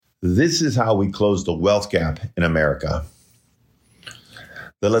This is how we close the wealth gap in America.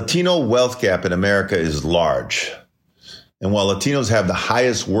 The Latino wealth gap in America is large. And while Latinos have the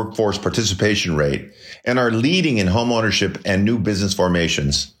highest workforce participation rate and are leading in home ownership and new business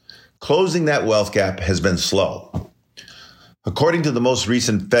formations, closing that wealth gap has been slow. According to the most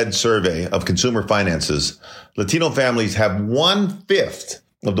recent Fed survey of consumer finances, Latino families have 1/5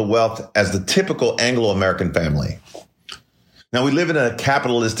 of the wealth as the typical Anglo-American family. Now, we live in a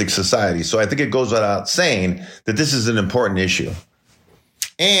capitalistic society, so I think it goes without saying that this is an important issue.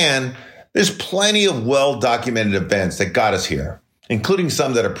 And there's plenty of well-documented events that got us here, including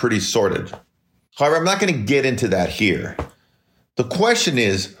some that are pretty sordid. However, I'm not going to get into that here. The question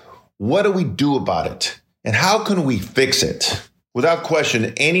is, what do we do about it? And how can we fix it? Without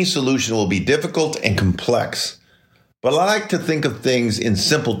question, any solution will be difficult and complex. But I like to think of things in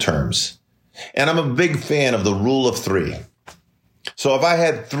simple terms. And I'm a big fan of the rule of three. So if I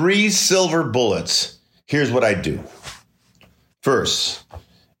had 3 silver bullets, here's what I'd do. First,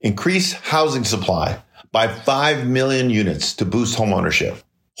 increase housing supply by 5 million units to boost homeownership.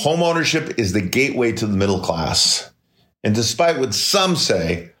 Homeownership is the gateway to the middle class. And despite what some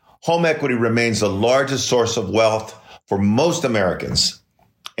say, home equity remains the largest source of wealth for most Americans.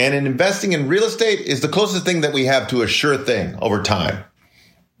 And in investing in real estate is the closest thing that we have to a sure thing over time.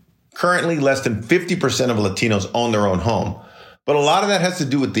 Currently, less than 50% of Latinos own their own home. But a lot of that has to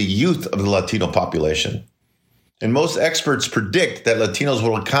do with the youth of the Latino population. And most experts predict that Latinos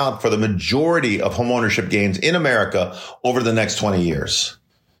will account for the majority of homeownership gains in America over the next 20 years.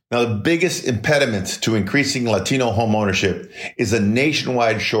 Now, the biggest impediment to increasing Latino homeownership is a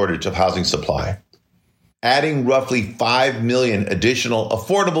nationwide shortage of housing supply. Adding roughly 5 million additional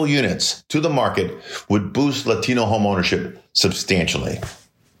affordable units to the market would boost Latino homeownership substantially.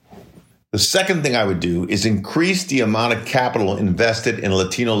 The second thing I would do is increase the amount of capital invested in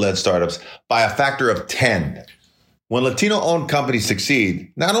Latino-led startups by a factor of 10. When Latino-owned companies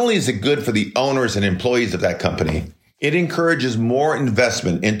succeed, not only is it good for the owners and employees of that company, it encourages more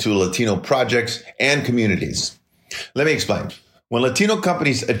investment into Latino projects and communities. Let me explain. When Latino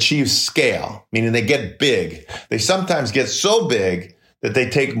companies achieve scale, meaning they get big, they sometimes get so big that they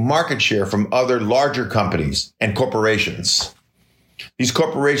take market share from other larger companies and corporations. These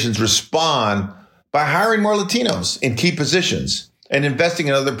corporations respond by hiring more Latinos in key positions and investing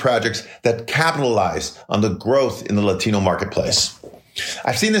in other projects that capitalize on the growth in the Latino marketplace.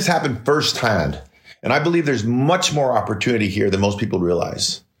 I've seen this happen firsthand, and I believe there's much more opportunity here than most people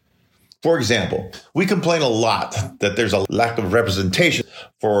realize. For example, we complain a lot that there's a lack of representation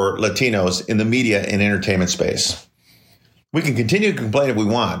for Latinos in the media and entertainment space. We can continue to complain if we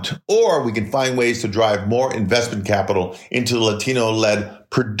want, or we can find ways to drive more investment capital into Latino-led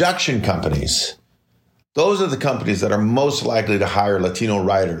production companies. Those are the companies that are most likely to hire Latino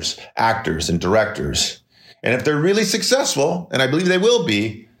writers, actors, and directors. And if they're really successful, and I believe they will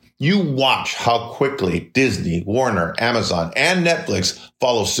be, you watch how quickly Disney, Warner, Amazon, and Netflix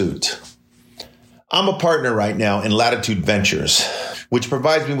follow suit. I'm a partner right now in Latitude Ventures, which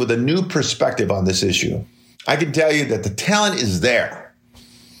provides me with a new perspective on this issue. I can tell you that the talent is there.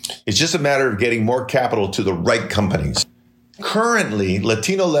 It's just a matter of getting more capital to the right companies. Currently,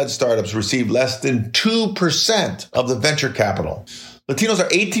 Latino-led startups receive less than 2% of the venture capital. Latinos are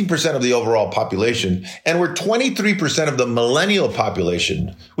 18% of the overall population, and we're 23% of the millennial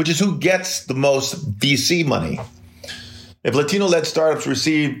population, which is who gets the most VC money. If Latino-led startups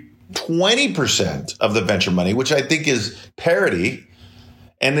receive 20% of the venture money, which I think is parity,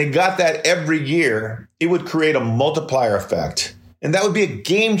 and they got that every year, it would create a multiplier effect. And that would be a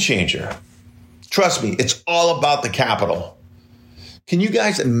game changer. Trust me, it's all about the capital. Can you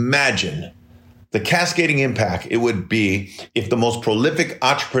guys imagine the cascading impact it would be if the most prolific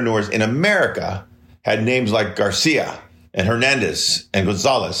entrepreneurs in America had names like Garcia and Hernandez and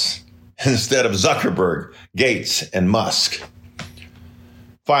Gonzalez instead of Zuckerberg, Gates, and Musk?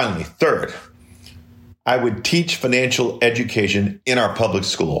 Finally, third, I would teach financial education in our public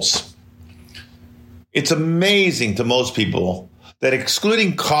schools. It's amazing to most people that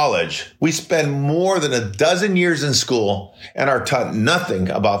excluding college, we spend more than a dozen years in school and are taught nothing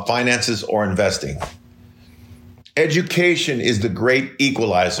about finances or investing. Education is the great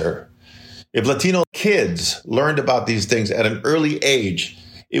equalizer. If Latino kids learned about these things at an early age,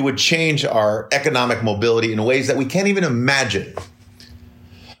 it would change our economic mobility in ways that we can't even imagine.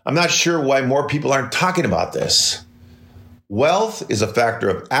 I'm not sure why more people aren't talking about this. Wealth is a factor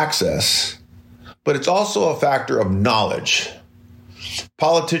of access, but it's also a factor of knowledge.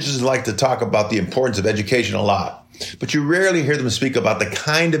 Politicians like to talk about the importance of education a lot, but you rarely hear them speak about the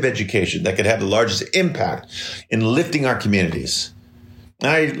kind of education that could have the largest impact in lifting our communities.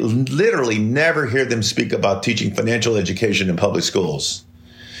 I literally never hear them speak about teaching financial education in public schools.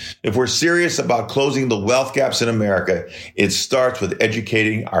 If we're serious about closing the wealth gaps in America, it starts with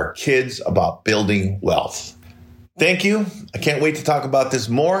educating our kids about building wealth. Thank you. I can't wait to talk about this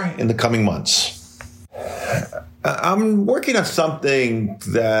more in the coming months. I'm working on something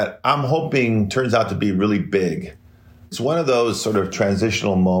that I'm hoping turns out to be really big. It's one of those sort of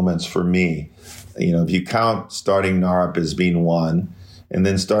transitional moments for me. If you count starting NARP as being one, and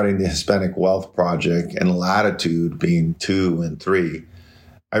then starting the Hispanic Wealth Project and Latitude being 2 and 3,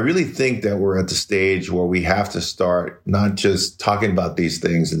 I really think that we're at the stage where we have to start not just talking about these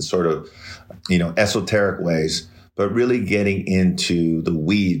things in sort of, esoteric ways, but really getting into the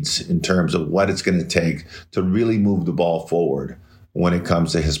weeds in terms of what it's going to take to really move the ball forward when it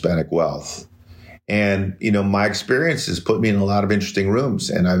comes to Hispanic wealth. And, my experience has put me in a lot of interesting rooms,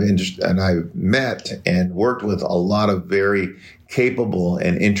 and I've met and worked with a lot of very capable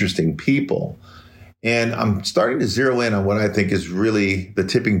and interesting people. And I'm starting to zero in on what I think is really the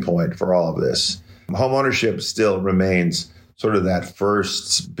tipping point for all of this. Homeownership still remains sort of that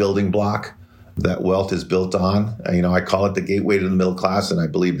first building block that wealth is built on. I call it the gateway to the middle class, and I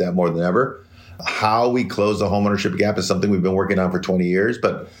believe that more than ever. How we close the homeownership gap is something we've been working on for 20 years,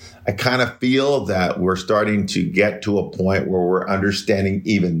 but I kind of feel that we're starting to get to a point where we're understanding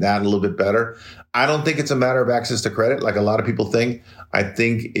even that a little bit better. I don't think it's a matter of access to credit like a lot of people think. I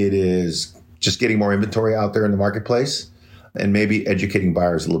think it is just getting more inventory out there in the marketplace and maybe educating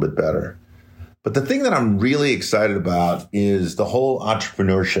buyers a little bit better. But the thing that I'm really excited about is the whole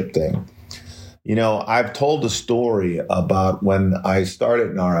entrepreneurship thing. I've told the story about when I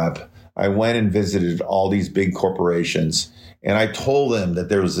started NARP, I went and visited all these big corporations, and I told them that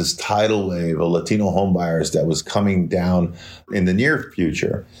there was this tidal wave of Latino homebuyers that was coming down in the near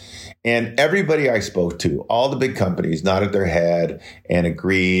future. And everybody I spoke to, all the big companies, nodded their head and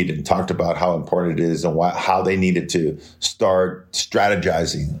agreed and talked about how important it is and how they needed to start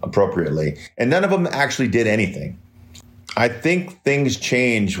strategizing appropriately. And none of them actually did anything. I think things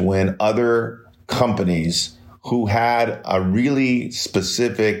change when other companies who had a really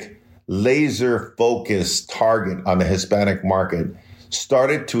specific, laser-focused target on the Hispanic market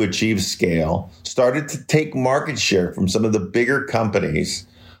started to achieve scale, started to take market share from some of the bigger companies,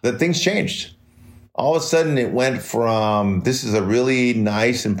 that things changed. All of a sudden, it went from this is a really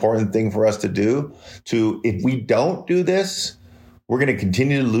nice, important thing for us to do to if we don't do this, we're going to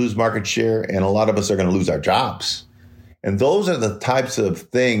continue to lose market share and a lot of us are going to lose our jobs. And those are the types of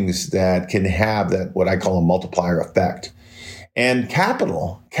things that can have that what I call a multiplier effect. And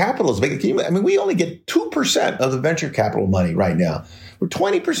capital is big. We only get 2% of the venture capital money right now. We're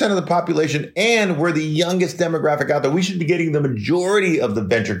 20% of the population, and we're the youngest demographic out there. We should be getting the majority of the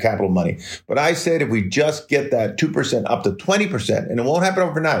venture capital money. But I said if we just get that 2% up to 20%, and it won't happen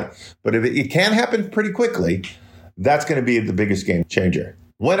overnight, but if it can happen pretty quickly, that's going to be the biggest game changer.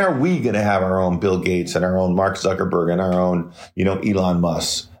 When are we going to have our own Bill Gates and our own Mark Zuckerberg and our own, Elon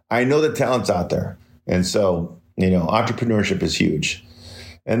Musk? I know the talent's out there. And so, entrepreneurship is huge.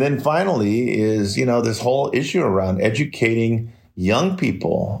 And then finally is, this whole issue around educating young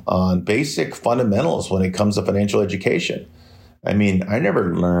people on basic fundamentals when it comes to financial education. I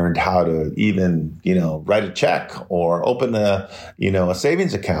never learned how to even, write a check or open a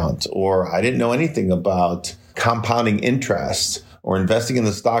savings account, or I didn't know anything about compounding interest or investing in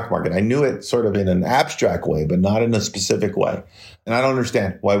the stock market. I knew it sort of in an abstract way, but not in a specific way. And I don't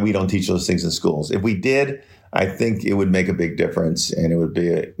understand why we don't teach those things in schools. If we did, I think it would make a big difference, and it would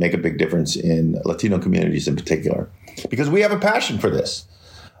make a big difference in Latino communities in particular, because we have a passion for this.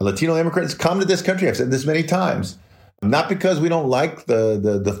 Latino immigrants come to this country. I've said this many times, not because we don't like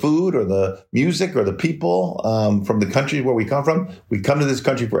the food or the music or the people from the country where we come from. We come to this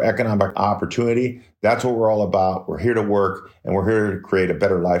country for economic opportunity. That's what we're all about. We're here to work, and we're here to create a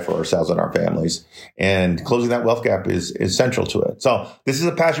better life for ourselves and our families. And closing that wealth gap is central to it. So this is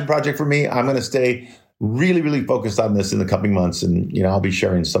a passion project for me. I'm going to stay really, really focused on this in the coming months. And, I'll be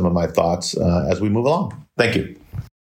sharing some of my thoughts as we move along. Thank you.